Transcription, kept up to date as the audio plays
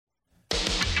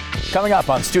Coming up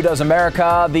on Stu Does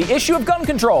America, the issue of gun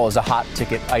control is a hot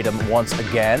ticket item once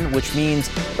again, which means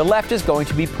the left is going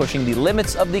to be pushing the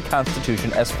limits of the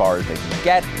Constitution as far as they can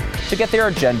get to get their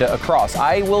agenda across.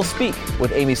 I will speak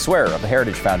with Amy Swearer of the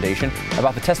Heritage Foundation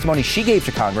about the testimony she gave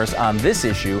to Congress on this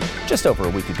issue just over a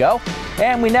week ago.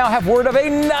 And we now have word of a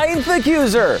ninth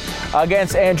accuser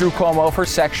against Andrew Cuomo for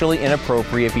sexually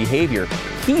inappropriate behavior.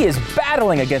 He is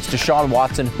battling against Deshaun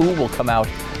Watson, who will come out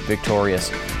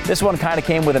victorious. This one kind of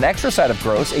came with an extra side of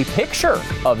gross, a picture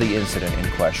of the incident in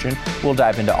question. We'll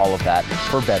dive into all of that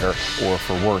for better or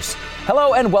for worse.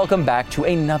 Hello and welcome back to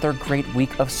another great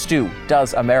week of Stu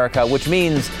Does America, which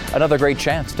means another great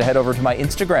chance to head over to my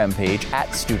Instagram page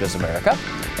at Stu Does America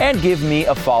and give me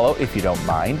a follow if you don't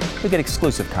mind. You'll get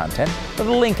exclusive content. The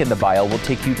link in the bio will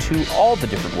take you to all the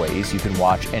different ways you can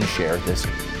watch and share this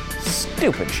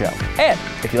stupid show. And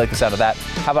if you like the sound of that,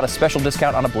 how about a special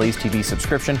discount on a Blaze TV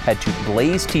subscription? Head to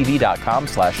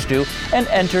blazetv.com/Stu and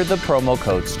enter the promo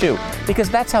code Stu, because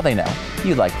that's how they know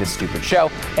you like this stupid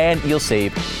show, and you'll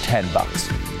save $10.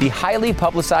 The highly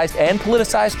publicized and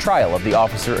politicized trial of the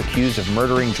officer accused of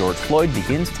murdering George Floyd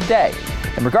begins today.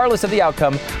 And regardless of the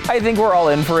outcome, I think we're all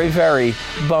in for a very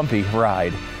bumpy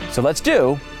ride. So let's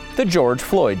do the George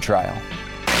Floyd trial.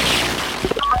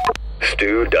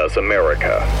 Stu Does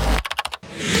America.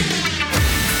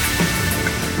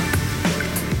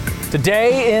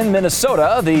 Today in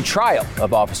Minnesota, the trial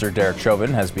of Officer Derek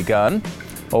Chauvin has begun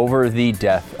over the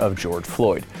death of George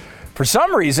Floyd. For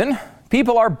some reason,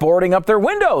 people are boarding up their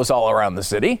windows all around the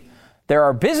city. There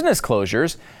are business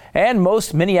closures, and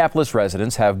most Minneapolis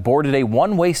residents have boarded a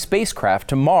one-way spacecraft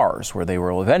to Mars, where they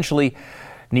will eventually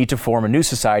need to form a new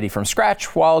society from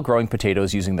scratch while growing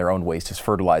potatoes using their own waste as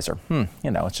fertilizer.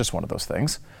 It's just one of those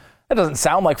things. That doesn't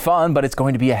sound like fun, but it's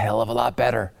going to be a hell of a lot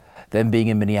better than being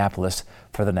in Minneapolis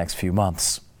for the next few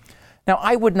months. Now,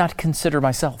 I would not consider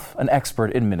myself an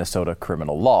expert in Minnesota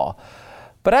criminal law,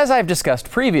 but as I've discussed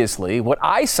previously, what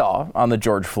I saw on the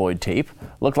George Floyd tape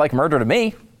looked like murder to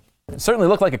me. It certainly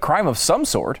looked like a crime of some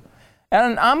sort,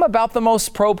 and I'm about the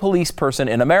most pro-police person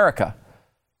in America.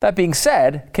 That being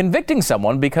said, convicting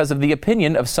someone because of the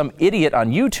opinion of some idiot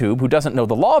on YouTube who doesn't know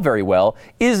the law very well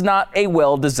is not a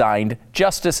well-designed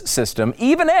justice system,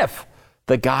 even if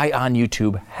the guy on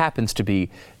YouTube happens to be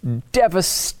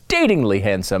devastatingly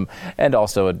handsome and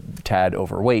also a tad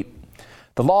overweight.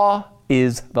 The law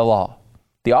is the law.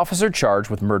 The officer charged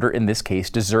with murder in this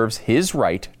case deserves his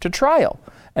right to trial,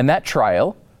 and that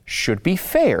trial should be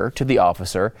fair to the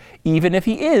officer, even if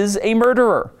he is a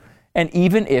murderer, and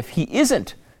even if he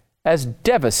isn't as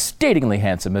devastatingly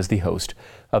handsome as the host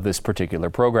of this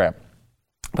particular program.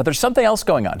 But there's something else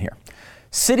going on here.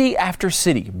 City after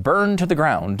city burned to the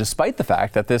ground despite the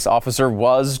fact that this officer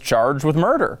was charged with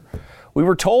murder. We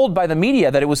were told by the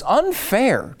media that it was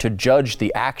unfair to judge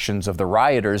the actions of the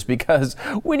rioters because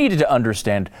we needed to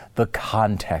understand the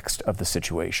context of the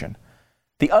situation.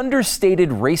 The understated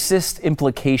racist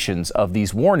implications of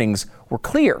these warnings were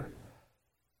clear.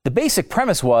 The basic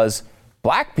premise was,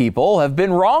 black people have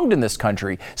been wronged in this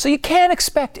country, so you can't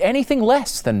expect anything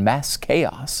less than mass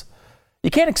chaos. You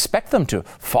can't expect them to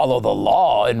follow the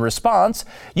law in response.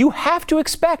 You have to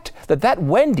expect that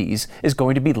Wendy's is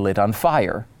going to be lit on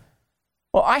fire.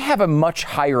 Well, I have a much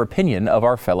higher opinion of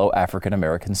our fellow African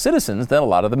American citizens than a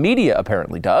lot of the media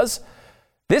apparently does.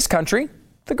 This country,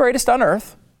 the greatest on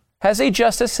earth, has a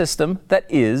justice system that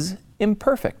is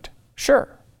imperfect,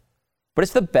 sure. But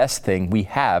it's the best thing we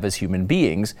have as human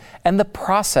beings, and the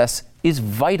process is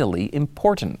vitally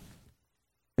important.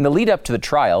 In the lead up to the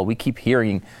trial, we keep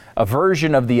hearing a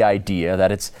version of the idea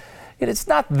that it's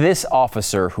not this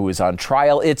officer who is on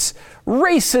trial, it's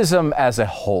racism as a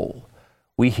whole.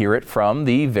 We hear it from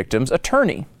the victim's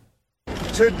attorney.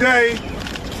 Today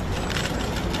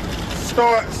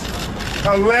starts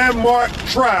a landmark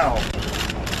trial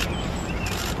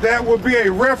that will be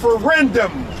a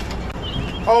referendum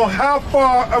on how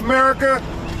far America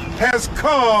has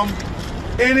come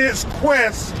in its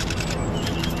quest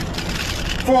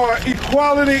for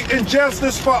equality and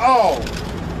justice for all.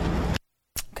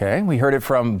 Okay, we heard it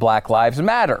from Black Lives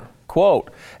Matter.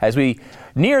 Quote, as we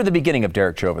near the beginning of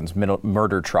Derek Chauvin's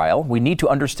murder trial, we need to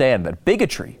understand that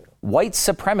bigotry, white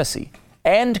supremacy,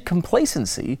 and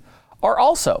complacency are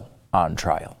also on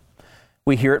trial.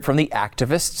 We hear it from the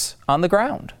activists on the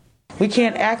ground. We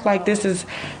can't act like this is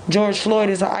George Floyd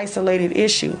is an isolated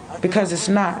issue, because it's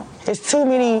not. It's too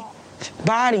many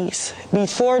bodies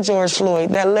before George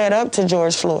Floyd that led up to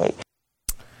George Floyd.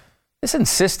 This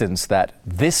insistence that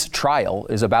this trial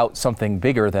is about something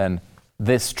bigger than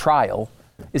this trial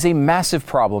is a massive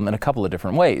problem in a couple of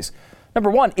different ways. Number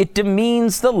one, it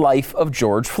demeans the life of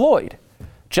George Floyd.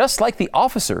 Just like the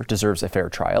officer deserves a fair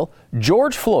trial,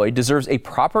 George Floyd deserves a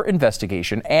proper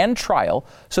investigation and trial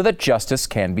so that justice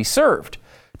can be served.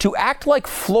 To act like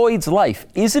Floyd's life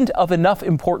isn't of enough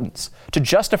importance to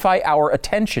justify our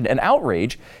attention and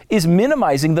outrage is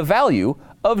minimizing the value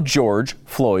of George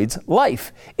Floyd's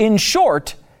life. In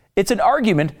short, it's an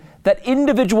argument that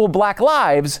individual black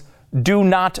lives do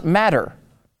not matter.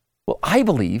 Well, I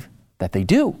believe that they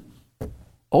do.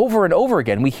 Over and over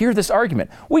again, we hear this argument.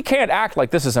 We can't act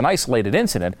like this is an isolated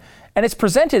incident, and it's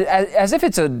presented as if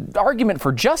it's an argument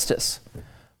for justice.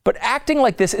 But acting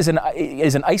like this is an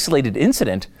isolated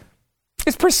incident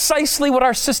is precisely what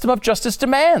our system of justice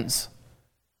demands.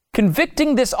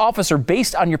 Convicting this officer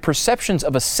based on your perceptions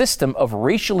of a system of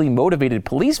racially motivated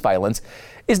police violence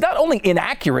is not only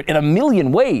inaccurate in a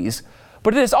million ways,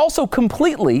 but it is also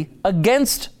completely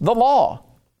against the law.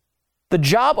 The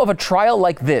job of a trial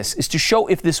like this is to show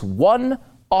if this one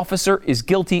officer is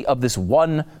guilty of this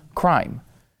one crime.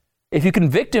 If you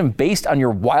convict him based on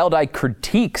your wild-eyed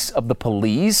critiques of the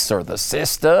police or the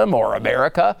system or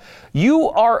America, you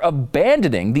are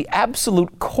abandoning the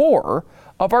absolute core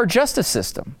of our justice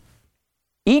system.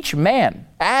 Each man,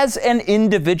 as an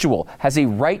individual, has a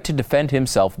right to defend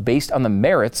himself based on the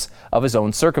merits of his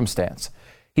own circumstance.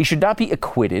 He should not be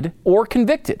acquitted or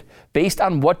convicted based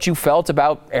on what you felt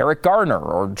about Eric Garner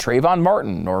or Trayvon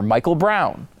Martin or Michael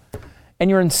Brown. And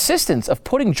your insistence of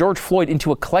putting George Floyd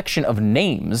into a collection of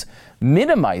names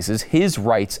minimizes his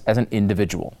rights as an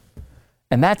individual.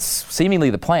 And that's seemingly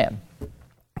the plan.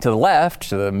 To the left,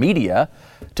 to the media,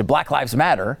 to Black Lives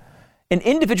Matter, an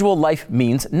individual life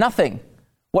means nothing.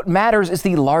 What matters is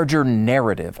the larger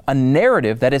narrative, a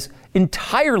narrative that is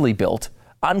entirely built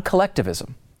on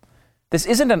collectivism. This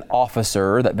isn't an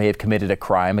officer that may have committed a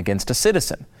crime against a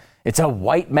citizen. It's a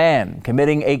white man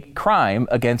committing a crime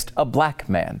against a black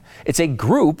man. It's a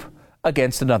group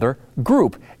against another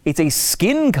group. It's a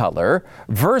skin color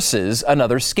versus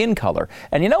another skin color.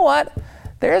 And you know what?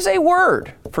 There's a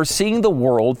word for seeing the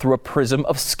world through a prism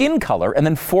of skin color and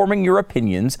then forming your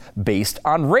opinions based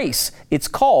on race. It's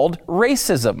called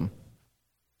racism.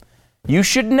 You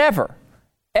should never,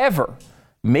 ever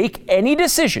make any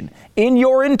decision in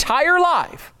your entire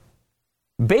life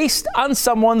based on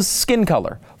someone's skin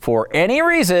color for any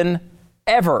reason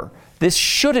ever. This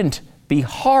shouldn't be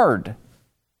hard.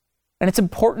 And it's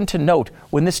important to note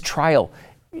when this trial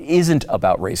isn't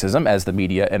about racism, as the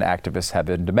media and activists have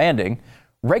been demanding,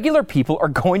 regular people are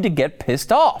going to get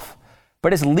pissed off.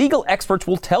 But as legal experts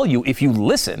will tell you if you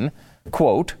listen,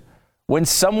 quote, when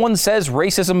someone says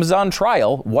racism is on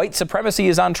trial, white supremacy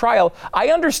is on trial, I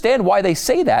understand why they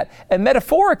say that, and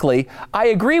metaphorically, I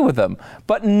agree with them.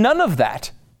 But none of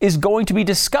that is going to be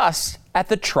discussed at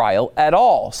the trial at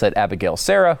all, said Abigail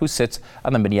Serra, who sits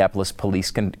on the Minneapolis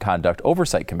Police Conduct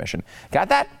Oversight Commission. Got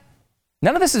that?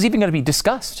 None of this is even going to be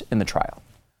discussed in the trial.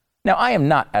 Now, I am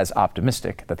not as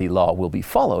optimistic that the law will be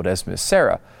followed as Ms.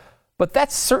 Serra, but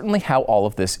that's certainly how all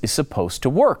of this is supposed to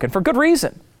work, and for good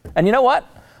reason. And you know what?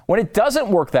 When it doesn't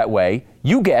work that way,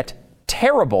 you get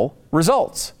terrible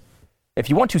results. If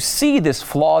you want to see this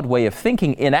flawed way of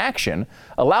thinking in action,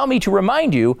 allow me to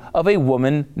remind you of a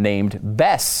woman named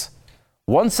Bess.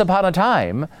 Once upon a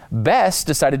time, Bess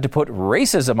decided to put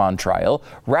racism on trial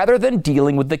rather than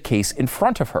dealing with the case in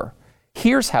front of her.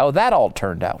 Here's how that all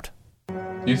turned out.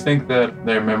 Do you think that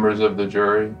they're members of the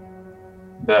jury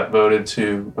that voted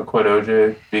to acquit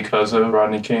OJ because of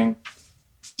Rodney King?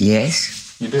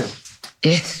 Yes. You do?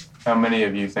 Yes. How many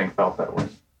of you think felt that way?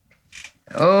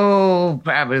 Oh,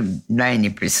 probably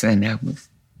 90% of us.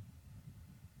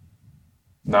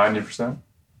 90%?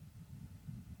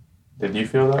 Did you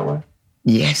feel that way?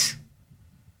 Yes.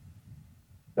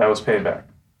 That was payback.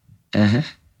 Uh-huh.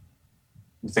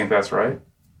 You think that's right?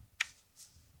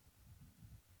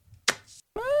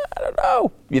 I don't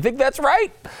know. You think that's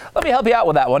right? Let me help you out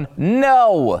with that one.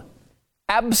 No,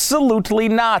 absolutely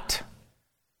not.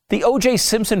 The O.J.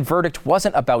 Simpson verdict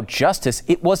wasn't about justice.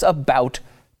 It was about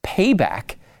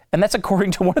payback. And that's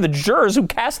according to one of the jurors who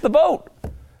cast the vote.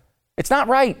 It's not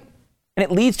right. And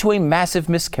it leads to a massive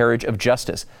miscarriage of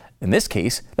justice. In this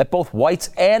case, that both whites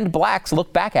and blacks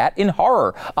look back at in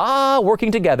horror.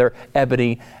 Working together,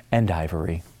 ebony and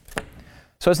ivory.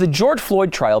 So as the George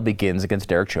Floyd trial begins against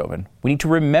Derek Chauvin, we need to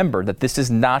remember that this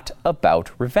is not about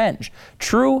revenge.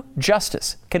 True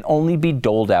justice can only be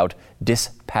doled out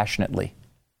dispassionately,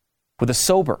 with a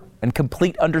sober and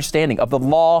complete understanding of the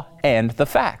law and the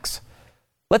facts.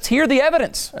 Let's hear the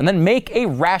evidence and then make a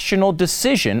rational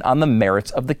decision on the merits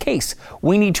of the case.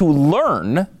 We need to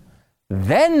learn,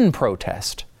 then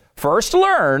protest. First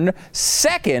learn,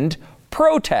 second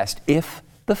protest if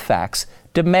the facts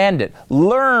demand it.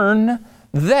 Learn,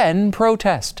 then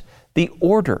protest. The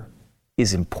order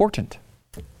is important.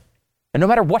 And no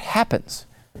matter what happens,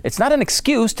 it's not an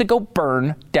excuse to go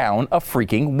burn down a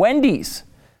freaking Wendy's.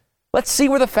 Let's see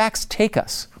where the facts take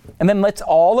us. And then let's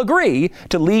all agree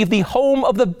to leave the home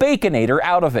of the Baconator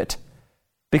out of it.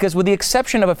 Because with the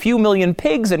exception of a few million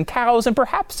pigs and cows and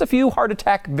perhaps a few heart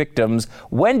attack victims,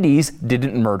 Wendy's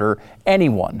didn't murder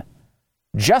anyone.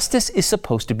 Justice is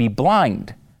supposed to be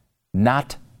blind,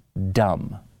 not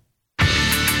dumb.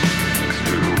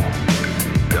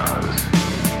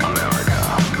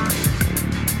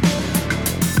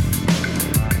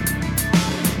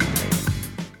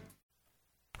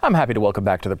 I'm happy to welcome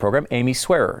back to the program Amy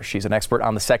Swearer. She's an expert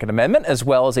on the Second Amendment as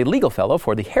well as a legal fellow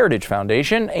for the Heritage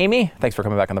Foundation. Amy, thanks for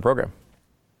coming back on the program.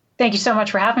 Thank you so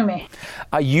much for having me.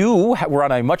 You were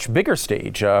on a much bigger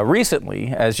stage recently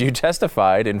as you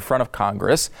testified in front of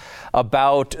Congress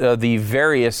about the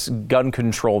various gun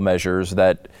control measures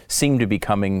that seem to be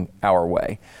coming our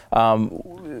way.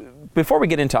 Before we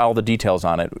get into all the details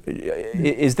on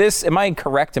it, am I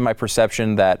correct in my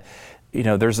perception that,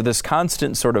 there's this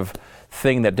constant sort of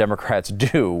thing that Democrats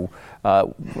do?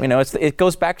 It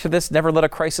goes back to this never let a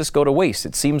crisis go to waste.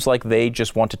 It seems like they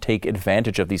just want to take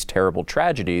advantage of these terrible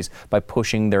tragedies by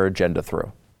pushing their agenda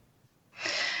through.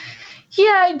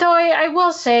 Yeah, though I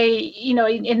will say,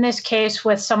 in this case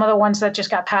with some of the ones that just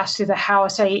got passed through the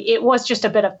House, it was just a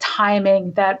bit of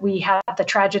timing that we had the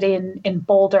tragedy in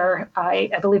Boulder, I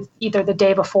believe either the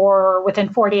day before or within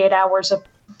 48 hours of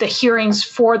the hearings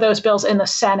for those bills in the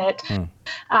Senate.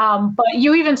 But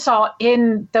you even saw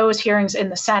in those hearings in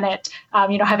the Senate,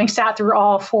 having sat through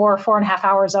all 4.5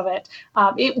 hours of it,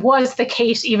 it was the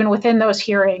case even within those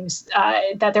hearings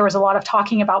that there was a lot of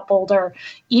talking about Boulder,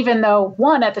 even though,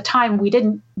 one, at the time we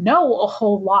didn't know a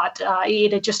whole lot.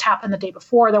 It had just happened the day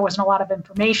before. There wasn't a lot of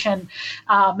information.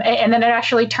 And then it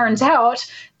actually turns out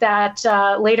that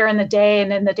later in the day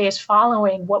and in the days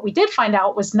following, what we did find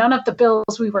out was none of the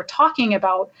bills we were talking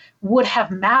about would have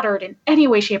mattered in any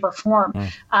way, shape, or form.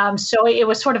 So it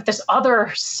was sort of this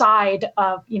other side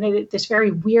of, this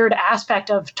very weird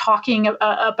aspect of talking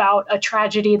about a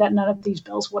tragedy that none of these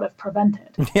bills would have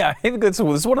prevented. Yeah, I think this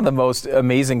is one of the most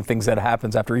amazing things that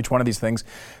happens after each one of these things,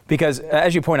 because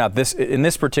as you point out, in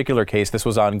this particular case, this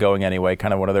was ongoing anyway,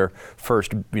 kind of one of their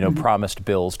first, promised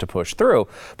bills to push through.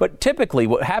 But typically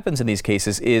what happens in these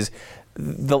cases is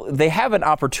they have an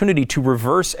opportunity to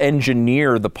reverse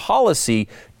engineer the policy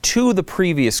to the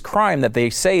previous crime that they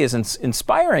say is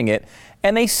inspiring it,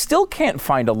 and they still can't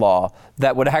find a law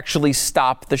that would actually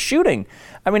stop the shooting.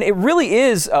 I mean, it really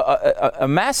is a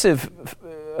massive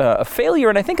failure,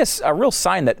 and I think a real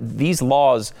sign that these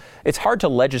laws, it's hard to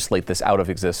legislate this out of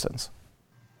existence.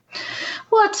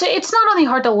 Well, it's not only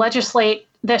hard to legislate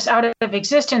this out of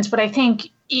existence, but I think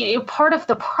part of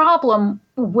the problem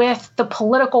with the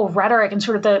political rhetoric and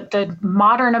sort of the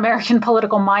modern American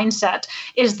political mindset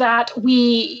is that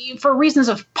we, for reasons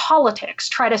of politics,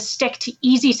 try to stick to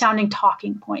easy sounding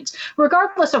talking points,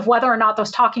 regardless of whether or not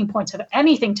those talking points have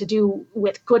anything to do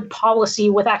with good policy,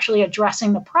 with actually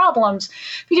addressing the problems.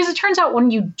 Because it turns out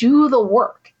when you do the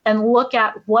work and look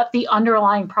at what the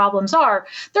underlying problems are,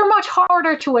 they're much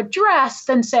harder to address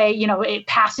than, say,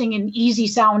 passing an easy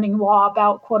sounding law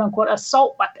about quote unquote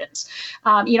assault weapons.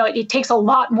 It takes a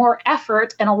lot more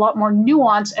effort and a lot more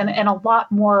nuance and a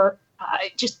lot more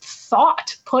just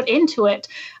thought put into it.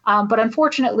 But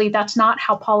unfortunately, that's not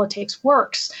how politics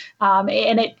works.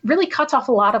 And it really cuts off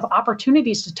a lot of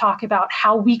opportunities to talk about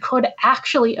how we could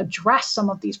actually address some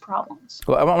of these problems.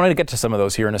 Well, I wanted to get to some of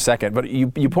those here in a second, but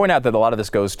you point out that a lot of this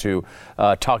goes to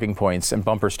talking points and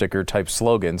bumper sticker type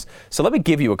slogans. So let me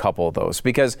give you a couple of those,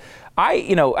 because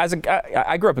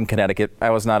I grew up in Connecticut. I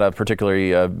was not a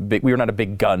particularly we were not a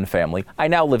big gun family. I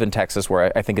now live in Texas,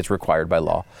 where I think it's required by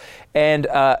law. And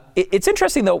it's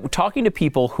interesting, though, talking to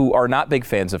people who are not big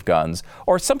fans of guns,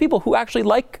 or some people who actually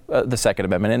like the Second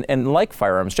Amendment and like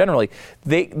firearms generally,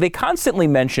 they constantly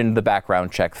mention the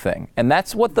background check thing. And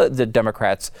that's what the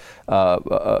Democrats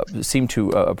seem to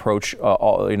approach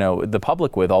the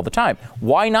public with all the time.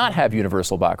 Why not have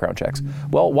universal background checks?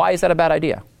 Well, why is that a bad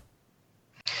idea?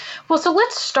 Well, so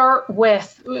let's start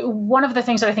with one of the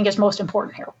things that I think is most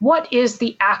important here. What is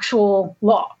the actual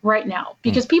law right now?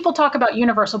 Because people talk about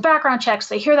universal background checks.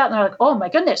 They hear that and they're like, oh, my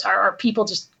goodness, are people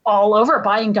just all over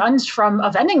buying guns from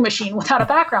a vending machine without a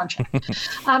background check?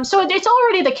 So it's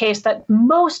already the case that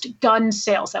most gun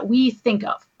sales that we think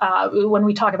of when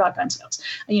we talk about gun sales.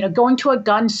 Going to a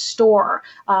gun store,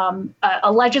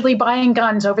 allegedly buying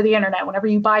guns over the internet. Whenever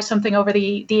you buy something over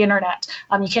the internet,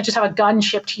 you can't just have a gun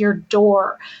shipped to your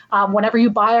door. Whenever you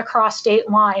buy across state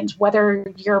lines,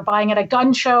 whether you're buying at a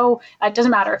gun show, it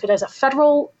doesn't matter if it is a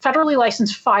federally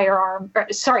licensed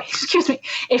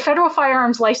a federal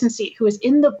firearms licensee who is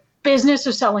in the business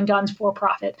of selling guns for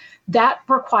profit, that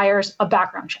requires a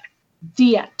background check.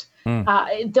 The end.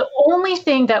 The only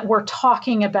thing that we're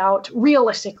talking about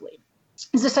realistically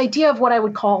is this idea of what I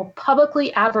would call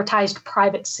publicly advertised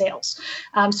private sales.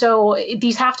 So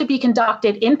these have to be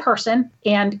conducted in person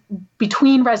and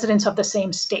between residents of the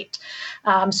same state.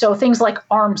 So things like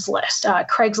arms list,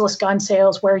 Craigslist gun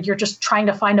sales, where you're just trying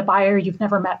to find a buyer you've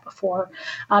never met before.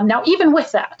 Now, even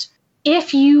with that,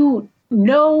 if you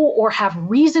know or have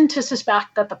reason to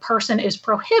suspect that the person is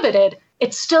prohibited,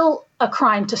 it's still a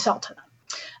crime to sell to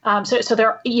them. So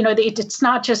there, it's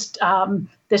not just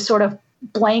this sort of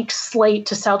blank slate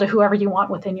to sell to whoever you want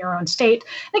within your own state.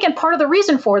 And again, part of the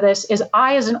reason for this is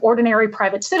I, as an ordinary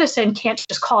private citizen, can't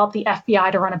just call up the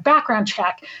FBI to run a background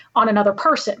check on another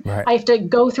person. Right. I have to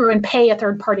go through and pay a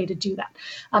third party to do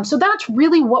that. So that's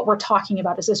really what we're talking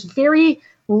about, is this very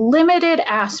limited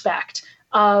aspect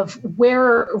of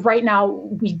where right now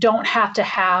we don't have to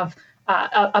have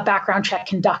a background check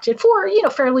conducted for,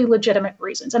 fairly legitimate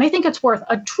reasons. And I think it's worth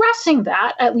addressing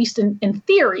that, at least in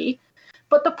theory.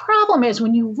 But the problem is,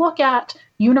 when you look at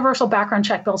universal background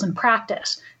check bills in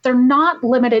practice, they're not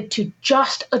limited to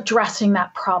just addressing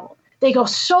that problem. They go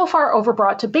so far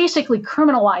overbroad to basically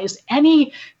criminalize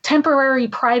any temporary,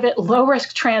 private,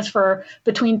 low-risk transfer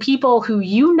between people who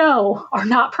are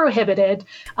not prohibited.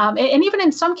 And even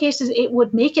in some cases, it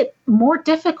would make it more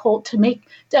difficult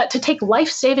to take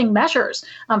life-saving measures.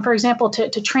 For example,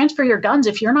 to transfer your guns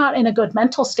if you're not in a good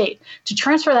mental state, to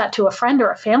transfer that to a friend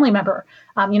or a family member,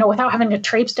 without having to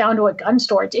traipse down to a gun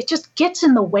store. It just gets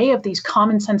in the way of these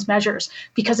common sense measures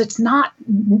because it's not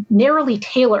narrowly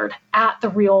tailored at the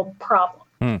real problem.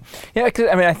 Yeah,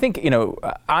 I think,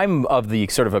 I'm of the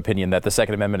sort of opinion that the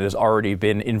Second Amendment has already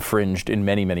been infringed in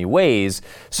many, many ways.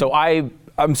 So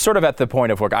I'm sort of at the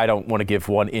point of where I don't want to give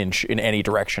 1 inch in any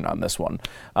direction on this one.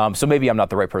 So maybe I'm not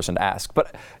the right person to ask.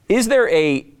 But is there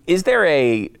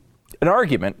an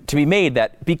argument to be made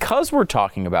that because we're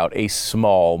talking about a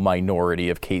small minority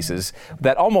of cases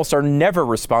that almost are never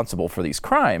responsible for these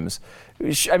crimes,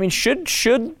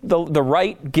 should the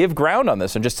right give ground on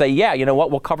this and just say, yeah, you know what,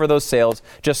 we'll cover those sales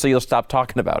just so you'll stop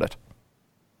talking about it?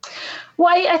 Well,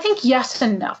 I think yes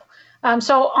and no.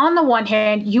 So on the one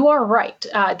hand, you are right.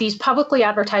 These publicly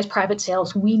advertised private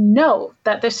sales, we know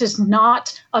that this is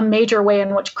not a major way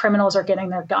in which criminals are getting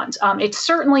their guns. It's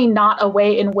certainly not a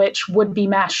way in which would-be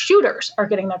mass shooters are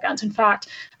getting their guns. In fact,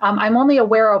 I'm only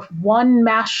aware of one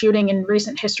mass shooting in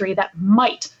recent history that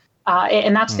might,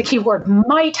 and that's the key word,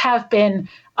 might have been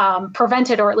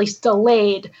prevented or at least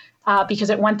delayed because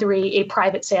it went through a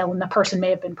private sale and the person may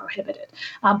have been prohibited.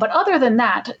 But other than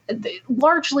that,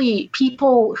 largely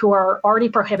people who are already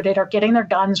prohibited are getting their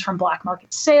guns from black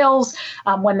market sales.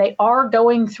 When they are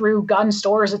going through gun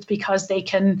stores, it's because they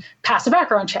can pass a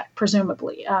background check,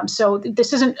 presumably. So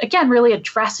this isn't, again, really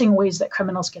addressing ways that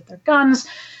criminals get their guns.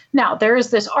 Now, there is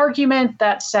this argument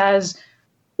that says,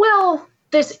 well,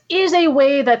 this is a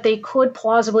way that they could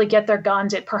plausibly get their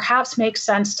guns. It perhaps makes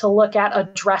sense to look at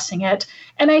addressing it.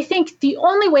 And I think the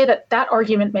only way that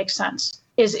argument makes sense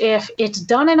is if it's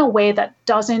done in a way that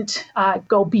doesn't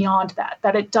go beyond that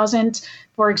it doesn't,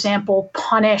 for example,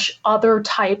 punish other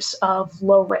types of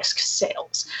low-risk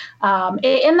sales.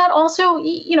 And that also,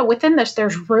 within this,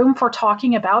 there's room for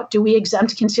talking about, do we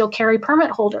exempt concealed carry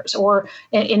permit holders? Or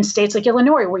in states like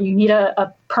Illinois, where you need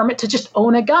a permit to just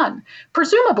own a gun.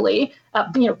 Presumably,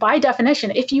 by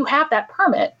definition, if you have that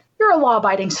permit, you're a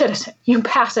law-abiding citizen. You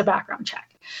pass a background check.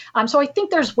 So I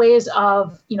think there's ways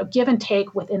of, give and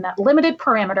take within that limited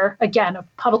parameter, again, of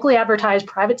publicly advertised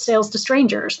private sales to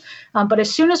strangers. But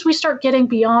as soon as we start getting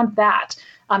beyond that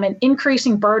and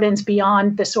increasing burdens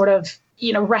beyond the sort of,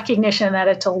 recognition that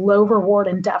it's a low reward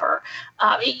endeavor,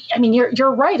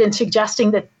 you're right in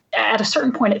suggesting that at a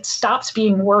certain point it stops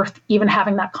being worth even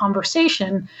having that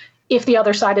conversation if the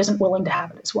other side isn't willing to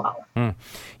have it as well.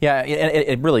 Yeah,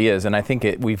 it really is. And I think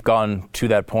we've gone to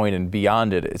that point and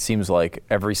beyond it. It seems like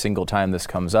every single time this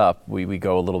comes up, we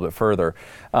go a little bit further.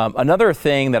 Another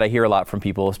thing that I hear a lot from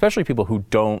people, especially people who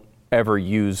don't ever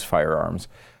use firearms,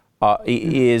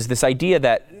 is this idea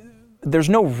that there's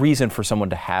no reason for someone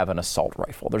to have an assault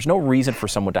rifle. There's no reason for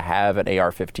someone to have an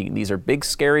AR-15. These are big,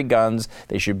 scary guns.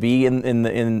 They should be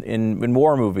in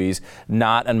war movies,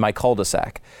 not in my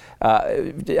cul-de-sac.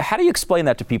 How do you explain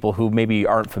that to people who maybe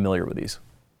aren't familiar with these?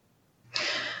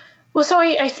 Well, so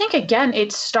I think, again,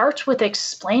 it starts with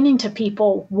explaining to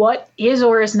people what is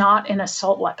or is not an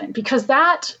assault weapon, because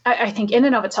that, I think, in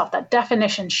and of itself, that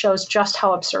definition shows just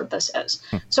how absurd this is.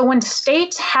 So when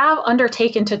states have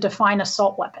undertaken to define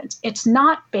assault weapons, it's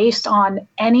not based on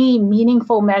any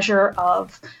meaningful measure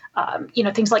of,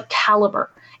 things like caliber.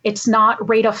 It's not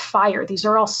rate of fire. These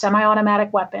are all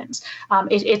semi-automatic weapons.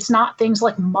 It's not things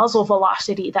like muzzle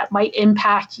velocity that might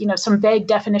impact, some vague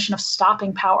definition of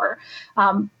stopping power.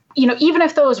 Even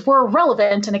if those were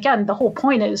relevant, and again, the whole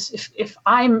point is if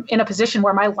I'm in a position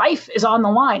where my life is on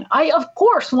the line, I of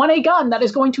course want a gun that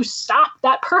is going to stop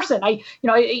that person. I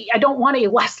don't want a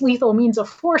less lethal means of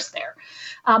force there.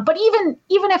 But even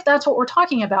if that's what we're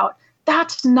talking about,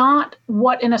 that's not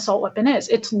what an assault weapon is.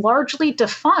 It's largely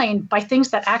defined by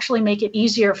things that actually make it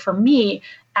easier for me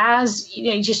as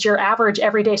just your average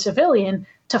everyday civilian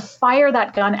to fire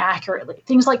that gun accurately.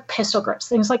 Things like pistol grips,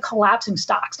 things like collapsing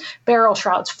stocks, barrel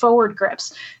shrouds, forward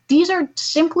grips. These are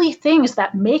simply things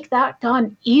that make that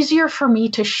gun easier for me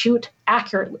to shoot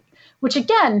accurately, which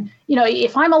again,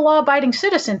 if I'm a law-abiding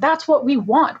citizen, that's what we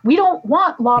want. We don't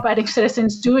want law-abiding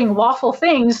citizens doing lawful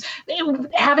things,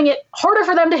 having it harder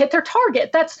for them to hit their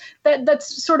target. That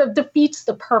sort of defeats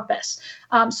the purpose.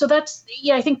 So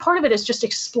I think part of it is just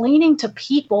explaining to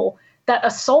people that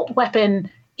assault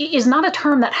weapon is not a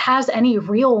term that has any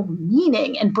real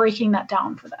meaning, and breaking that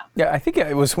down for them. Yeah, I think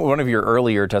it was one of your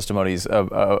earlier testimonies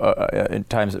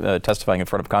testifying in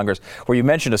front of Congress, where you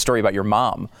mentioned a story about your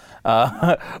mom,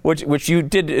 which you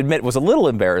did admit was a little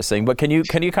embarrassing. But can you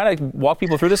kind of walk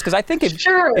people through this? Because I think if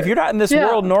you're not in this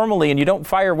world normally and you don't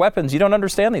fire weapons, you don't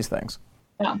understand these things.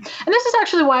 Yeah. And this is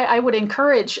actually why I would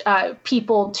encourage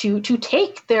people to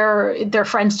take their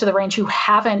friends to the range who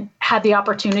haven't had the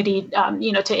opportunity,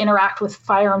 to interact with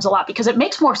firearms a lot, because it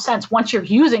makes more sense once you're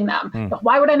using them.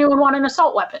 Why would anyone want an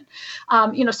assault weapon?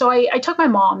 So I took my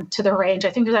mom to the range.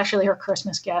 I think it was actually her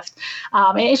Christmas gift.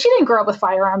 And she didn't grow up with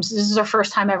firearms. This is her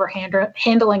first time ever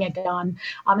handling a gun.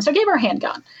 So I gave her a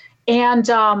handgun. And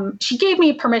she gave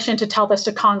me permission to tell this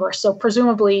to Congress. So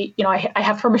presumably, I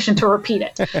have permission to repeat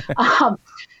it.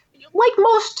 Like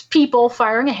most people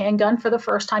firing a handgun for the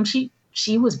first time,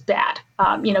 she was bad.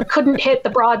 Couldn't hit the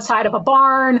broadside of a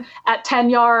barn at 10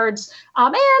 yards.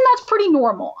 And that's pretty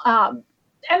normal. And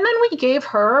then we gave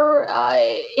her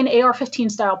an AR-15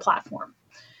 style platform.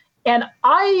 And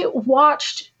I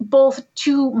watched, both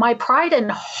to my pride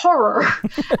and horror,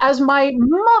 as my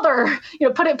mother,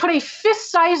 put a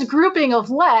fist-sized grouping of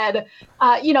lead,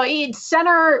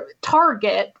 center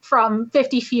target from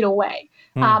 50 feet away.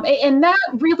 And that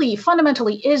really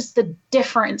fundamentally is the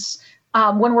difference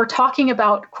when we're talking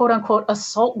about quote unquote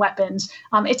assault weapons.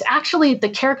 It's actually the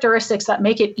characteristics that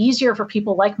make it easier for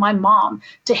people like my mom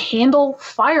to handle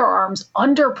firearms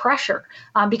under pressure.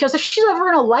 Because if she's ever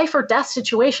in a life or death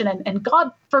situation, and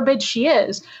God forbid she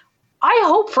is, I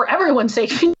hope for everyone's sake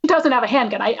she doesn't have a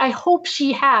handgun. I hope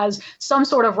she has some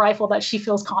sort of rifle that she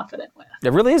feels confident with.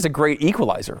 It really is a great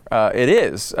equalizer. It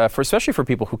is, especially for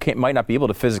people who might not be able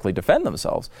to physically defend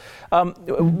themselves.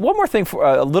 One more thing,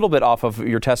 a little bit off of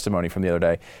your testimony from the other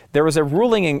day. There was a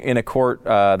ruling in a court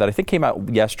that I think came out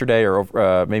yesterday,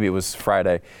 or maybe it was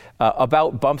Friday,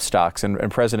 about bump stocks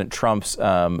and President Trump's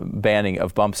banning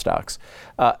of bump stocks.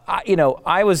 I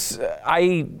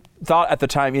thought at the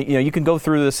time, you can go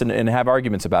through this and have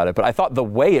arguments about it, but I thought the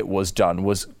way it was done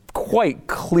was quite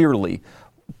clearly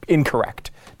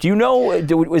incorrect. Do you know, are we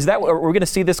going to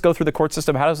see this go through the court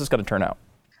system? How is this going to turn out?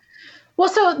 Well,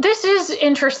 so this is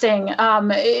interesting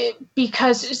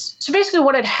because basically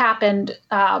what had happened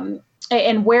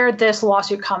and where this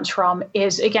lawsuit comes from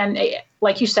is, again,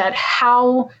 like you said,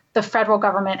 how the federal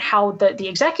government, how the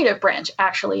executive branch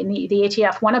actually, and the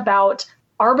ATF went about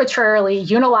arbitrarily,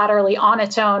 unilaterally, on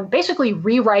its own, basically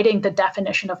rewriting the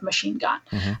definition of machine gun.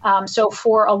 So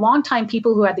for a long time,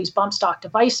 people who had these bump stock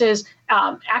devices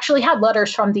actually had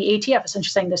letters from the ATF essentially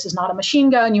saying this is not a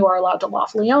machine gun, you are allowed to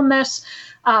lawfully own this.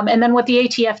 And then what the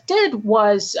ATF did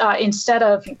was instead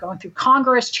of going through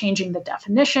Congress, changing the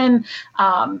definition,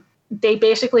 they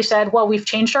basically said, well, we've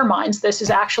changed our minds. This is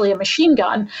actually a machine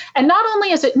gun. And not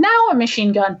only is it now a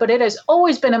machine gun, but it has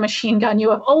always been a machine gun. You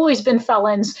have always been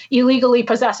felons illegally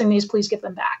possessing these. Please give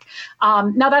them back.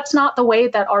 Now, that's not the way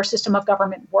that our system of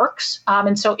government works.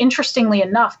 And so interestingly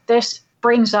enough, this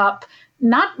brings up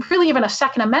not really even a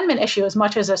Second Amendment issue as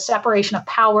much as a separation of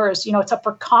powers. It's up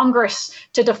for Congress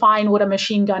to define what a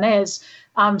machine gun is.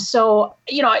 So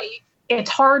it's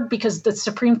hard because the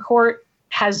Supreme Court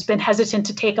has been hesitant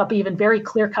to take up even very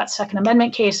clear-cut Second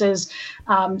Amendment cases.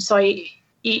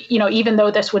 Even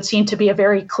though this would seem to be a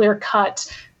very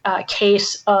clear-cut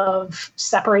case of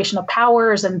separation of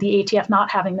powers and the ATF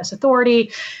not having this authority,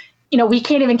 we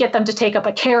can't even get them to take up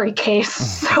a carry case.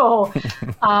 So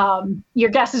your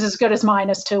guess is as good as mine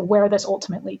as to where this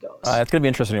ultimately goes. It's going to be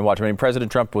interesting to watch. I mean,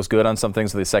 President Trump was good on some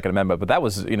things with the Second Amendment, but that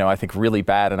was, I think really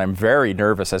bad. And I'm very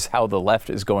nervous as how the left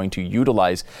is going to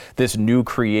utilize this new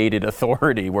created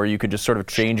authority where you can just sort of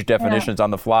change definitions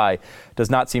on the fly. Does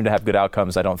not seem to have good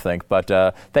outcomes, I don't think. But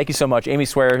thank you so much. Amy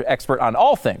Swearer, expert on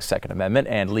all things Second Amendment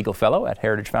and legal fellow at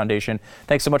Heritage Foundation.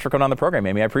 Thanks so much for coming on the program,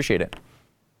 Amy. I appreciate it.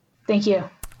 Thank you.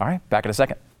 All right, back in a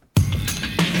second.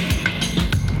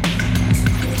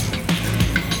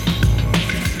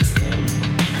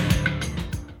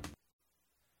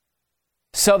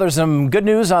 So there's some good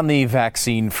news on the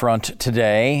vaccine front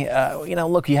today.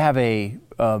 Look, you have a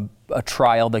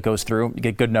trial that goes through. You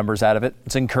get good numbers out of it.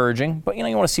 It's encouraging, but you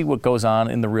want to see what goes on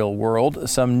in the real world.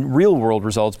 Some real world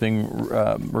results being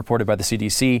reported by the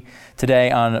CDC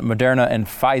today on Moderna and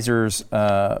Pfizer's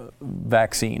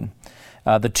vaccine.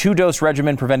 The 2-dose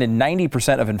regimen prevented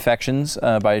 90% of infections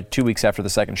by 2 weeks after the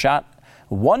second shot.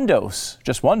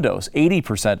 Just one dose,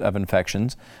 80% of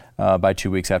infections by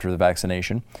 2 weeks after the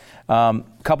vaccination. A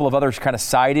couple of other kind of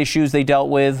side issues they dealt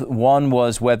with. One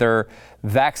was whether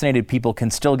vaccinated people can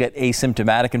still get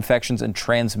asymptomatic infections and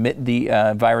transmit the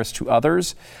virus to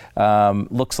others.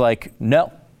 Looks like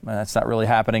no. That's not really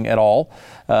happening at all,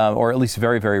 or at least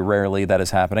very, very rarely that is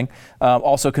happening.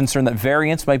 Also concerned that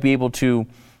variants might be able to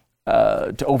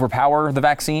overpower the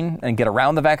vaccine and get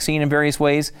around the vaccine in various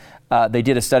ways. They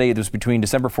did a study that was between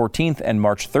December 14th and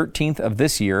March 13th of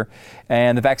this year,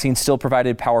 and the vaccine still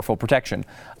provided powerful protection.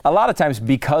 A lot of times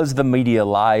because the media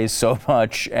lies so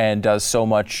much and does so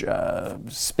much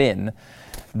spin,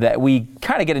 that we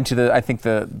kind of get into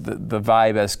the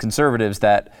vibe as conservatives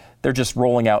that they're just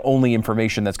rolling out only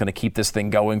information that's going to keep this thing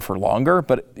going for longer.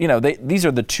 But, these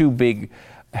are the two big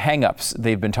hang-ups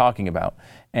they've been talking about.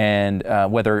 And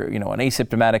whether, an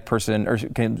asymptomatic person or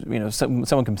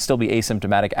someone can still be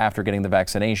asymptomatic after getting the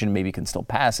vaccination, maybe can still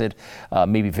pass it.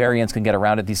 Maybe variants can get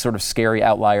around it. These sort of scary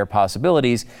outlier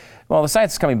possibilities. Well, the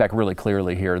science is coming back really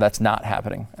clearly here. That's not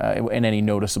happening in any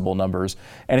noticeable numbers.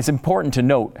 And it's important to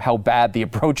note how bad the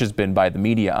approach has been by the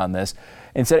media on this.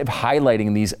 Instead of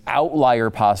highlighting these outlier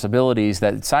possibilities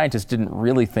that scientists didn't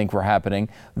really think were happening,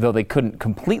 though they couldn't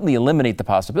completely eliminate the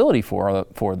possibility for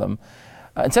them,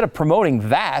 instead of promoting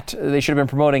that, they should have been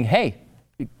promoting, hey,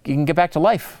 you can get back to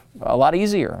life a lot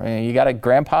easier. I mean, you got a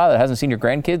grandpa that hasn't seen your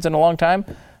grandkids in a long time.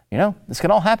 This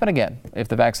can all happen again if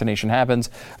the vaccination happens.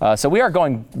 So we are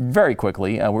going very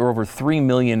quickly. We're over 3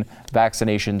 million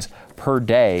vaccinations per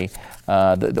day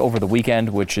over the weekend,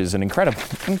 which is an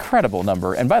incredible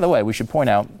number. And by the way, we should point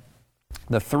out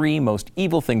the 3 most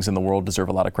evil things in the world deserve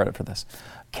a lot of credit for this.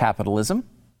 Capitalism,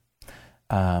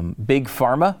 big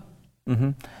pharma,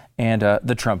 and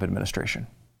the Trump administration.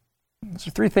 Those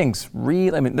are 3 things.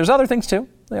 There's other things too.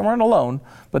 They weren't alone.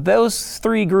 But those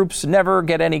 3 groups never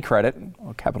get any credit.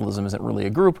 Well, capitalism isn't really a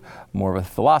group, more of a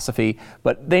philosophy.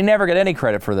 But they never get any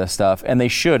credit for this stuff, and they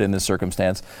should in this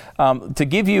circumstance. To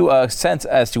give you a sense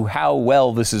as to how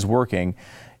well this is working,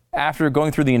 after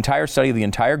going through the entire study, the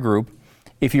entire group,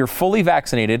 if you're fully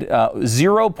vaccinated,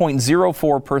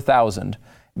 0.04 per thousand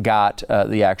got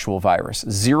the actual virus,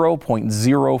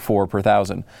 0.04 per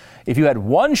thousand. If you had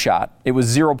 1 shot, it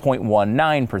was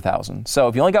 0.19 per thousand. So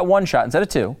if you only got 1 shot instead of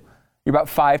 2, you're about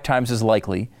 5 times as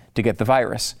likely to get the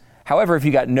virus. However, if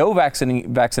you got no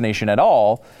vaccination at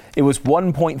all, it was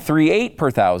 1.38 per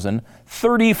thousand,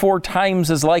 34 times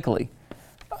as likely.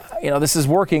 This is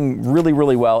working really,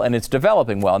 really well, and it's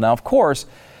developing well. Now, of course,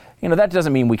 that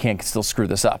doesn't mean we can't still screw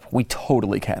this up. We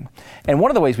totally can. And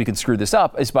one of the ways we can screw this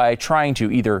up is by trying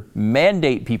to either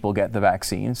mandate people get the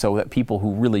vaccine so that people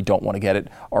who really don't want to get it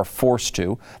are forced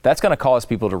to. That's going to cause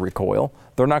people to recoil.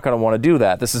 They're not going to want to do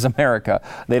that. This is America.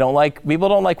 People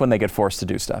don't like when they get forced to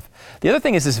do stuff. The other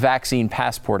thing is this vaccine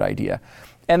passport idea.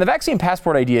 And the vaccine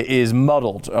passport idea is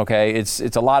muddled, okay?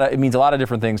 It means a lot of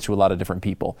different things to a lot of different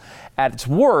people. At its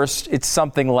worst, it's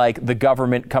something like the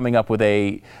government coming up with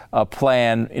a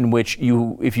plan in which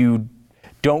if you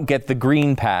don't get the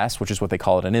green pass, which is what they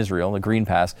call it in Israel, the green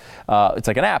pass, it's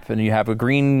like an app, and you have the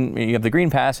green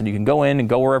pass, and you can go in and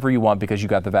go wherever you want because you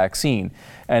got the vaccine,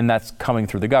 and that's coming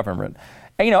through the government.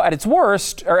 And, at its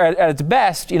worst, or at its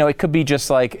best, it could be just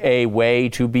like a way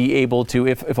to be able to,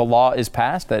 if a law is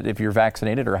passed that if you're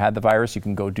vaccinated or had the virus, you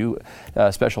can go do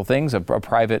special things. A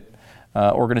private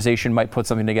organization might put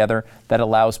something together that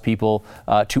allows people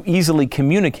to easily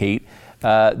communicate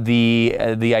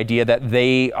the idea that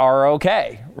they are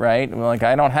okay, right? Like,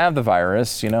 I don't have the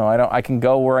virus, I can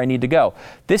go where I need to go.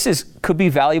 This could be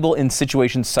valuable in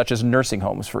situations such as nursing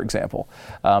homes, for example.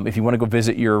 If you want to go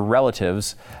visit your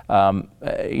relatives,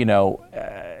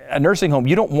 a nursing home,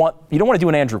 you don't want to do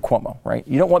an Andrew Cuomo, right?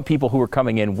 You don't want people who are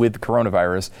coming in with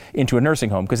coronavirus into a nursing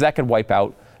home, because that could wipe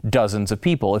out dozens of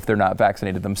people if they're not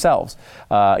vaccinated themselves.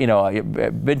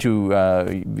 I've been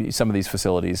to some of these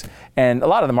facilities, and a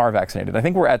lot of them are vaccinated. I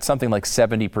think we're at something like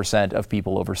 70% of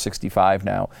people over 65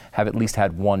 now have at least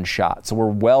had one shot. So we're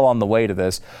well on the way to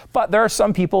this. But there are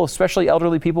some people, especially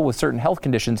elderly people with certain health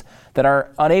conditions, that are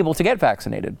unable to get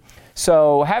vaccinated.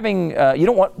 So having, you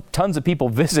don't want tons of people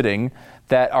visiting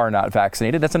that are not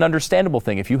vaccinated. That's an understandable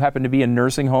thing. If you happen to be a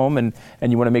nursing home and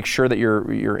you want to make sure that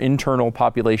your internal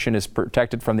population is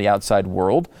protected from the outside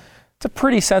world, it's a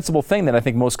pretty sensible thing that I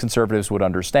think most conservatives would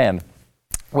understand.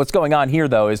 What's going on here,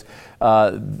 though, is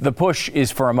the push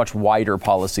is for a much wider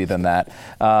policy than that.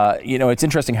 It's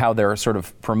interesting how they're sort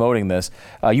of promoting this.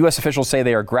 U.S. officials say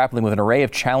they are grappling with an array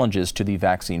of challenges to the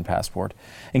vaccine passport,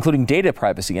 including data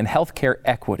privacy and healthcare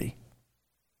equity.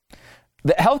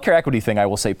 The healthcare equity thing, I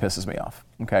will say, pisses me off.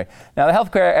 Okay. Now, the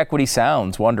healthcare equity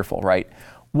sounds wonderful, right?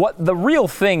 What the real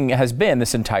thing has been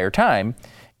this entire time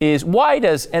is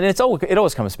and it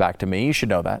always comes back to me. You should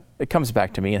know that. It comes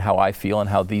back to me and how I feel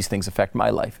and how these things affect my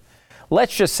life.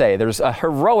 Let's just say there's a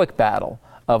heroic battle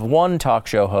of one talk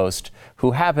show host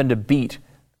who happened to beat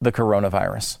the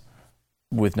coronavirus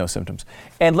with no symptoms.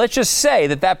 And let's just say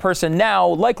that person now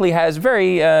likely has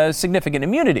very significant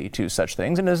immunity to such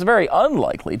things and is very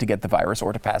unlikely to get the virus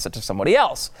or to pass it to somebody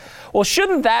else. Well,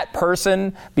 shouldn't that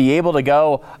person be able to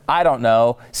go, I don't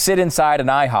know, sit inside an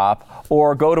IHOP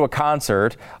or go to a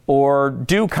concert or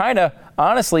do kind of,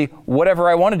 honestly, whatever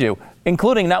I want to do,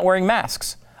 including not wearing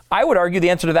masks? I would argue the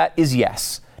answer to that is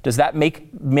yes. Does that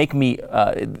make me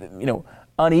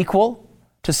unequal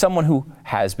to someone who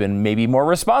has been maybe more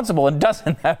responsible and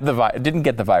didn't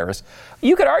get the virus?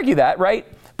 You could argue that, right?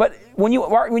 But when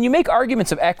you make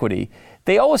arguments of equity,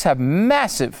 they always have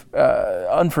massive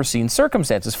unforeseen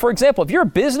circumstances. For example, if you're a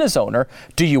business owner,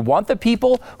 do you want the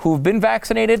people who've been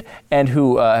vaccinated and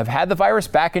who have had the virus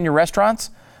back in your restaurants?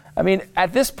 I mean,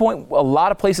 at this point, a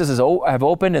lot of places have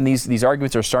opened, and these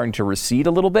arguments are starting to recede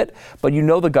a little bit, but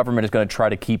the government is going to try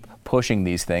to keep pushing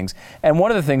these things. And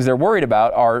one of the things they're worried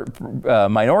about are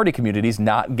minority communities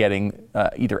not getting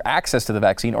either access to the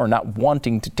vaccine or not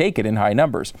wanting to take it in high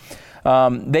numbers.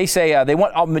 They say they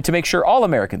want to make sure all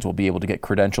Americans will be able to get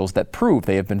credentials that prove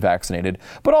they have been vaccinated,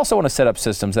 but also want to set up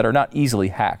systems that are not easily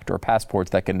hacked or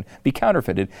passports that can be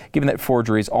counterfeited, given that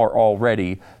forgeries are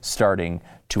already starting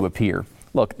to appear.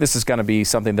 Look, this is going to be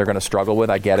something they're going to struggle with.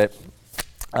 I get it.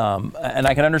 And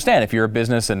I can understand if you're a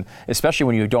business, and especially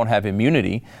when you don't have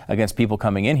immunity against people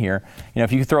coming in here.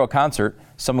 If you throw a concert,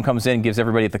 someone comes in and gives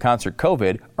everybody at the concert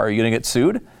COVID, are you going to get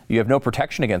sued? You have no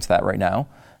protection against that right now.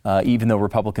 Even though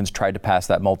Republicans tried to pass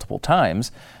that multiple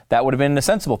times, that would have been a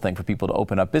sensible thing for people to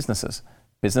open up businesses.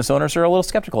 Business owners are a little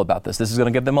skeptical about this. This is going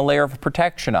to give them a layer of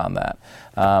protection on that.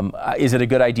 Is it a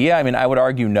good idea? I mean, I would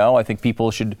argue no. I think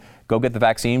people should go get the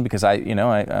vaccine because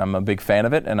I'm a big fan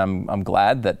of it, and I'm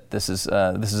glad that this is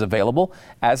available.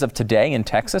 As of today in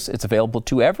Texas, it's available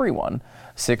to everyone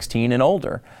 16 and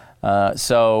older.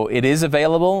 So it is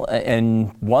available,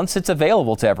 and once it's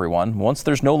available to everyone, once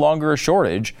there's no longer a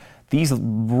shortage, these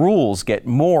rules get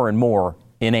more and more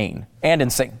inane and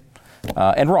insane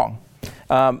and wrong.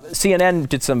 CNN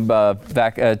did some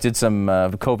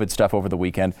COVID stuff over the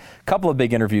weekend. A couple of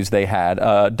big interviews they had.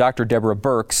 Dr. Deborah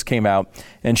Birx came out,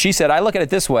 and she said, I look at it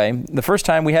this way. The first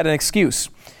time we had an excuse.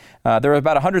 There were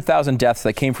about 100,000 deaths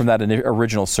that came from that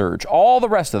original surge. All the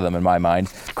rest of them, in my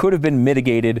mind, could have been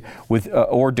mitigated with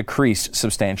or decreased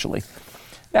substantially.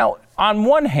 Now, on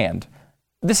one hand,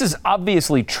 this is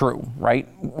obviously true, right?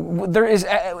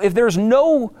 If there's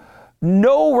no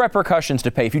repercussions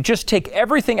to pay, if you just take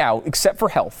everything out except for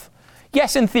health,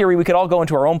 yes, in theory, we could all go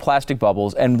into our own plastic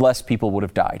bubbles and less people would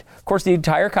have died. Of course, the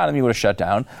entire economy would have shut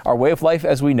down. Our way of life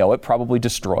as we know it probably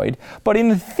destroyed. But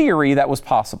in theory, that was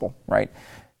possible, right?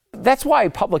 That's why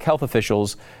public health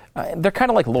officials, they're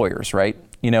kind of like lawyers, right?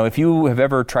 If you have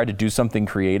ever tried to do something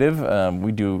creative,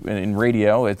 we do in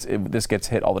radio, this gets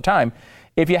hit all the time.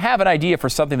 If you have an idea for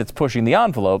something that's pushing the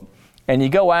envelope, and you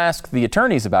go ask the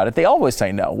attorneys about it, they always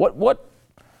say no.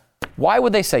 Why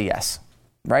would they say yes?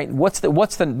 Right? What's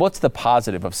the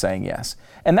positive of saying yes?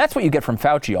 And that's what you get from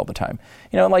Fauci all the time.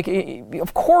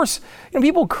 Of course,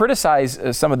 people criticize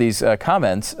some of these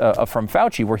comments from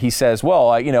Fauci where he says,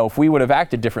 well, if we would have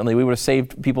acted differently, we would have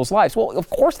saved people's lives. Well,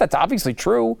 of course, that's obviously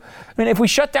true. I mean, if we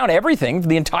shut down everything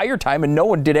the entire time and no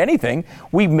one did anything,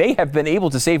 we may have been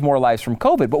able to save more lives from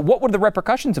COVID. But what would the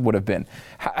repercussions would have been?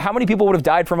 How many people would have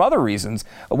died from other reasons?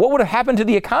 What would have happened to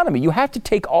the economy? You have to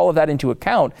take all of that into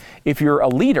account if you're a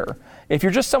leader. If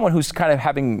you're just someone who's kind of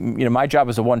having, my job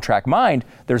is a one-track mind,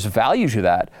 there's value to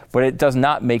that, but it does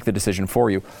not make the decision for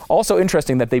you. Also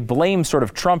interesting that they blame sort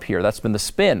of Trump here. That's been the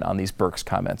spin on these Birx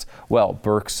comments. Well,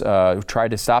 Birx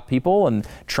tried to stop people and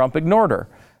Trump ignored her.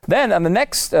 Then on the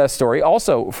next story,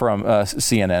 also from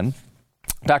CNN,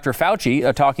 Dr.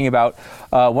 Fauci talking about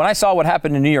when I saw what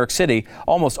happened in New York City,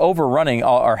 almost overrunning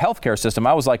our healthcare system,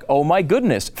 I was like, oh my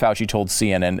goodness, Fauci told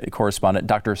CNN correspondent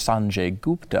Dr. Sanjay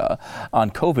Gupta on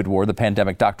COVID war, the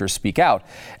pandemic doctors speak out.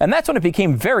 And that's when it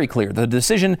became very clear the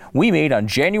decision we made on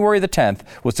January the 10th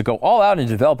was to go all out and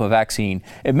develop a vaccine.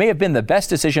 It may have been the best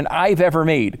decision I've ever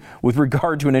made with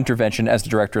regard to an intervention as the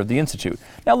director of the Institute.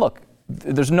 Now look,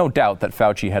 there's no doubt that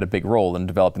Fauci had a big role in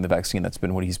developing the vaccine. That's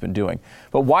been what he's been doing.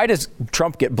 But why does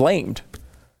Trump get blamed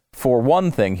for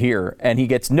one thing here and he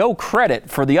gets no credit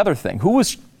for the other thing? Who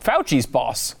was Fauci's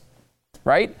boss,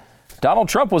 right? Donald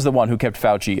Trump was the one who kept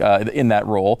Fauci in that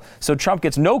role. So Trump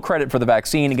gets no credit for the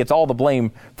vaccine and gets all the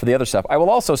blame for the other stuff. I will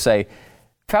also say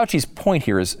Fauci's point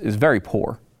here is very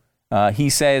poor. He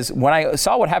says, when I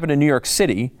saw what happened in New York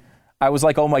City, I was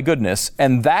like, oh my goodness.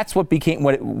 And that's what became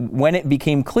when it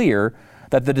became clear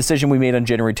that the decision we made on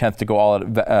January 10th to go all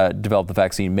out, develop the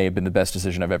vaccine may have been the best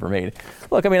decision I've ever made.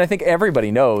 Look, I mean, I think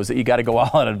everybody knows that you got to go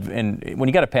all out. And when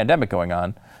you got a pandemic going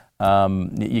on,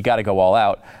 you got to go all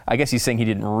out. I guess he's saying he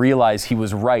didn't realize he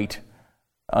was right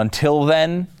until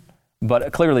then.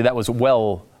 But clearly that was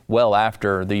well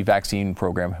after the vaccine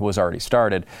program was already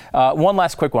started. One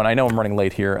last quick one. I know I'm running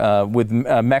late here. With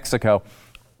Mexico.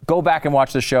 Go back and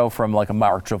watch the show from like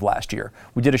March of last year.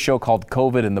 We did a show called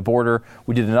COVID and the Border.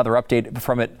 We did another update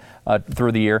from it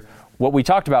through the year. What we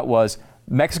talked about was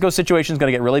Mexico's situation is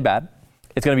going to get really bad.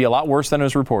 It's going to be a lot worse than it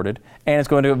was reported. And it's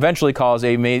going to eventually cause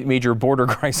a major border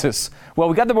crisis. Well,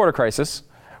 we got the border crisis.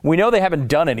 We know they haven't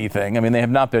done anything. I mean, they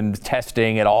have not been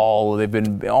testing at all. They've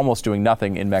been almost doing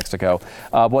nothing in Mexico.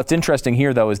 What's interesting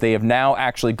here, though, is they have now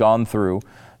actually gone through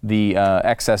the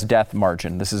excess death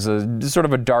margin. This is sort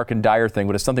of a dark and dire thing,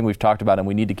 but it's something we've talked about and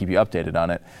we need to keep you updated on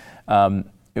it.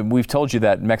 We've told you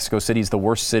that Mexico City is the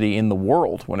worst city in the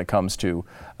world when it comes to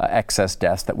excess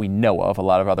deaths that we know of. A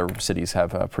lot of other cities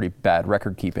have pretty bad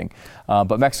record keeping.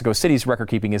 But Mexico City's record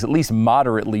keeping is at least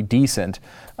moderately decent.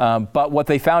 But what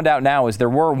they found out now is there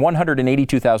were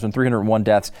 182,301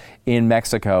 deaths in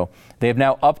Mexico. They have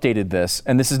now updated this.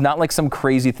 And this is not like some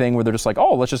crazy thing where they're just like,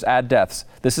 oh, let's just add deaths.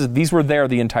 These were there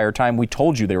the entire time. We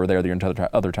told you they were there the entire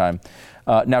other time.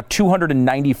 Now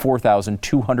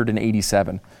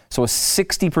 294,287. So a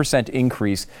 60%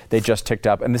 increase they just ticked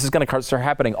up. And this is going to start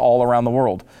happening all around the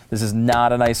world. This is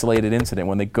not an isolated incident.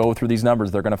 When they go through these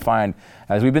numbers, they're going to find,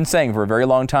 as we've been saying for a very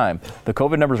long time, the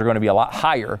COVID numbers are going to be a lot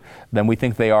higher than we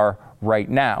think they are right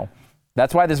now.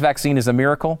 That's why this vaccine is a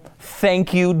miracle.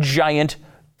 Thank you, giant,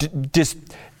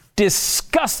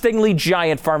 disgustingly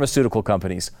giant pharmaceutical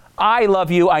companies. I love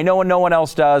you. I know no one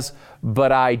else does,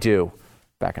 but I do.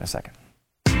 Back in a second.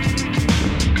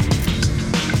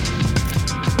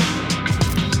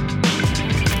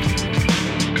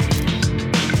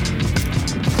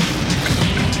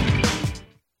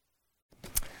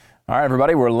 All right,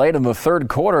 everybody, we're late in the third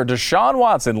quarter. Deshaun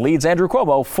Watson leads Andrew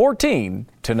Cuomo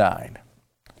 14-9.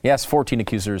 Yes, 14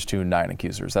 accusers to 9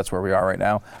 accusers. That's where we are right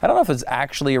now. I don't know if it's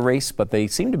actually a race, but they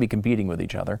seem to be competing with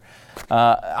each other.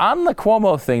 On the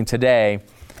Cuomo thing today,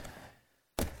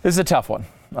 this is a tough one,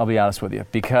 I'll be honest with you,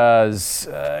 because,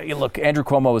 look, Andrew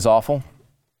Cuomo is awful.com.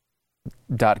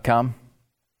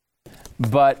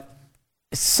 But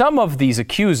some of these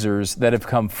accusers that have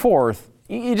come forth,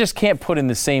 you just can't put in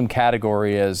the same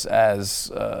category as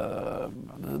the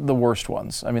worst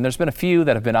ones. I mean, there's been a few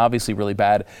that have been obviously really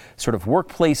bad, sort of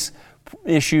workplace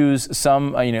issues.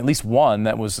 Some, at least one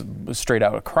that was straight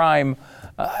out a crime.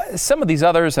 Some of these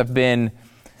others have been,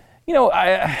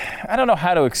 I don't know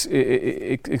how to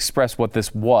express what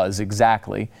this was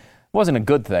exactly. It wasn't a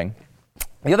good thing.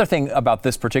 The other thing about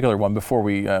this particular one, before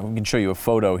we can show you a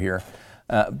photo here.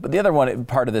 But the other one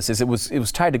part of this is it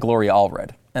was tied to Gloria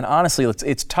Allred. And honestly,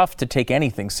 it's tough to take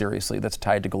anything seriously that's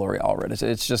tied to Gloria Allred.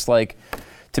 It's just like,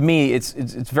 to me, it's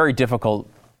very difficult.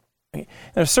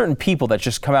 There's certain people that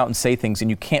just come out and say things and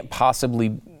you can't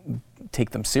possibly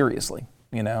take them seriously,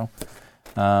 it's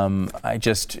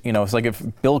like if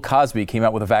Bill Cosby came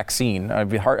out with a vaccine, I'd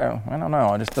be hard. I don't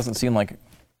know. It just doesn't seem like,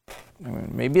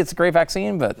 maybe it's a great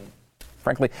vaccine, but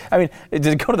frankly,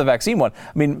 to go to the vaccine one,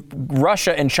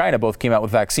 Russia and China both came out with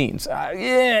vaccines.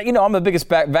 I'm the biggest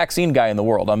vaccine guy in the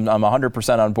world. I'm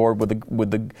 100% on board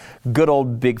with the good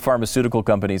old big pharmaceutical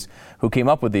companies who came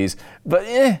up with these. But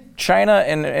China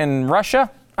and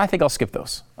Russia, I think I'll skip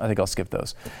those.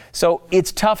 So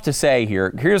it's tough to say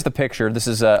here. Here's the picture. This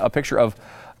is a picture of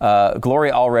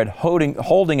Gloria Allred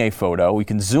holding a photo. We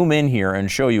can zoom in here and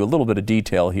show you a little bit of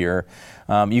detail here.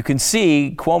 You can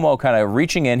see Cuomo kind of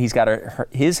reaching in. He's got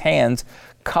his hands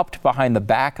cupped behind the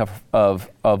back of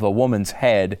a woman's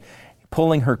head,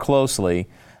 pulling her closely.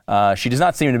 She does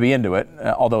not seem to be into it,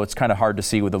 although it's kind of hard to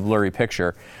see with a blurry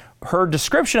picture. Her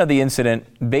description of the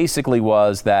incident basically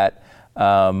was that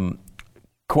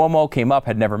Cuomo came up,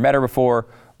 had never met her before,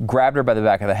 grabbed her by the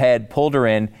back of the head, pulled her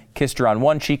in, kissed her on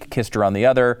one cheek, kissed her on the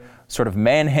other, sort of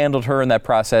manhandled her in that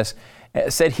process,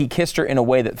 said he kissed her in a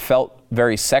way that felt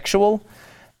very sexual.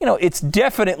 You know, it's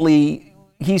definitely,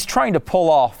 he's trying to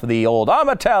pull off the old, I'm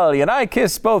Italian, I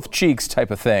kiss both cheeks type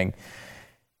of thing.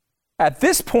 At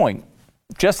this point,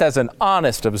 just as an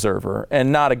honest observer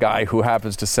and not a guy who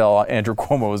happens to sell Andrew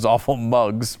Cuomo's awful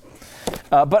mugs,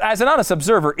 but as an honest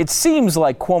observer, it seems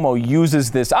like Cuomo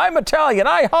uses this, I'm Italian,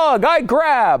 I hug, I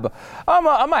grab, I'm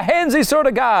a handsy sort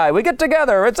of guy, we get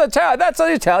together, it's Italian, that's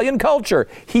an Italian culture.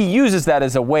 He uses that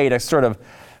as a way to sort of,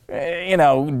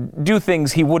 do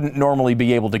things he wouldn't normally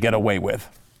be able to get away with.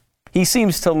 He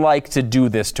seems to like to do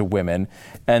this to women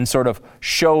and sort of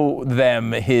show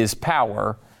them his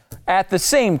power. At the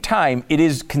same time, it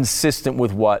is consistent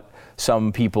with what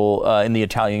some people in the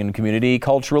Italian community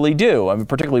culturally do. I mean,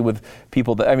 particularly with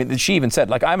people that, she even said,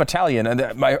 like, I'm Italian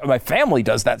and my family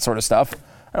does that sort of stuff.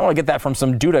 I don't want to get that from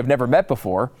some dude I've never met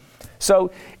before.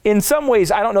 So in some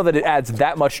ways, I don't know that it adds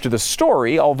that much to the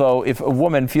story, although if a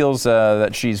woman feels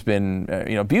that she's been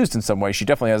abused in some way, she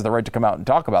definitely has the right to come out and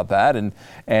talk about that. And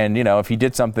if he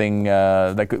did something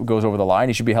that goes over the line,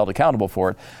 he should be held accountable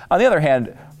for it. On the other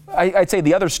hand, I'd say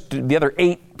the other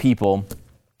 8 people,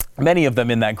 many of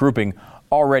them in that grouping,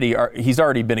 he's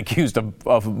already been accused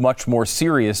of much more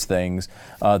serious things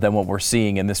than what we're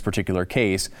seeing in this particular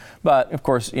case. But of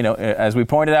course, as we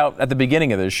pointed out at the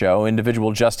beginning of this show,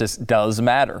 individual justice does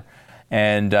matter.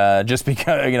 And just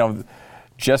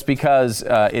because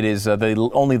it is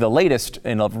only the latest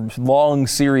in a long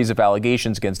series of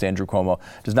allegations against Andrew Cuomo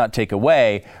does not take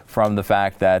away from the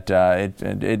fact that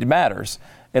it matters.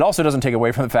 It also doesn't take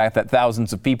away from the fact that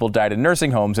thousands of people died in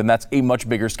nursing homes, and that's a much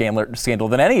bigger scandal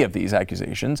than any of these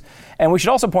accusations. And we should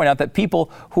also point out that people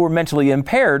who are mentally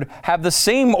impaired have the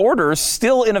same orders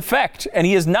still in effect, and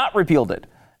he has not repealed it.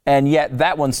 And yet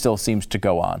that one still seems to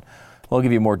go on. We'll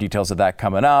give you more details of that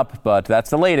coming up, but that's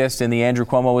the latest in the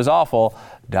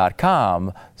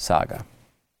AndrewCuomoIsAwful.com saga.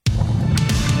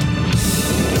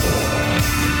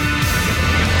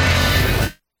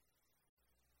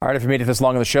 All right, if you made it this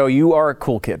long in the show, you are a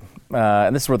cool kid.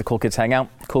 And this is where the cool kids hang out.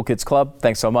 Cool Kids Club.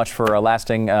 Thanks so much for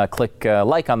click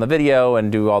like on the video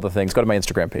and do all the things. Go to my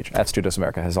Instagram page,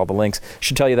 @StuDosAmerica. It has all the links.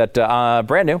 Should tell you that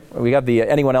brand new, we got the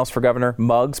Anyone Else for Governor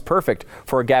mugs. Perfect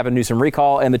for a Gavin Newsom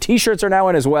recall. And the T-shirts are now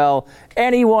in as well.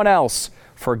 Anyone Else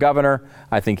for Governor.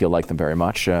 I think you'll like them very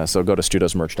much. So go to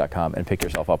StuDosMerch.com and pick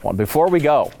yourself up one. Before we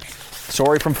go,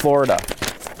 story from Florida.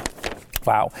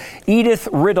 Wow. Edith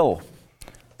Riddle,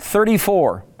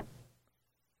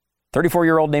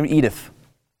 34-year-old named Edith.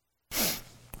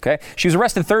 Okay. She was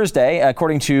arrested Thursday,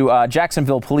 according to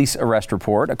Jacksonville police arrest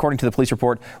report. According to the police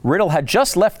report, Riddle had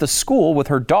just left the school with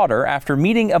her daughter after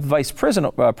meeting a vice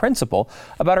principal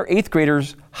about her 8th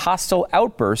grader's hostile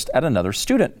outburst at another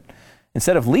student.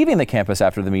 Instead of leaving the campus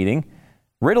after the meeting,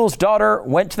 Riddle's daughter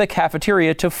went to the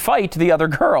cafeteria to fight the other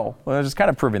girl. Well, just kind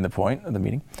of proving the point of the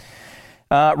meeting.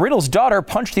 Riddle's daughter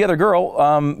punched the other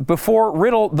girl before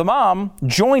Riddle, the mom,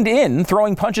 joined in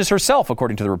throwing punches herself,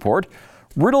 according to the report.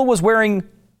 Riddle was wearing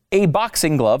a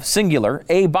boxing glove, singular,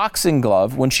 a boxing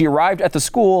glove, when she arrived at the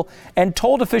school and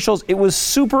told officials it was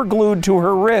super glued to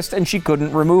her wrist and she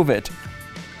couldn't remove it.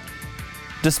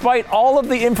 Despite all of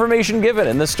the information given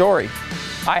in this story,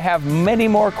 I have many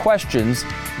more questions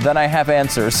than I have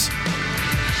answers.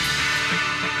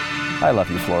 I love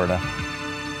you, Florida.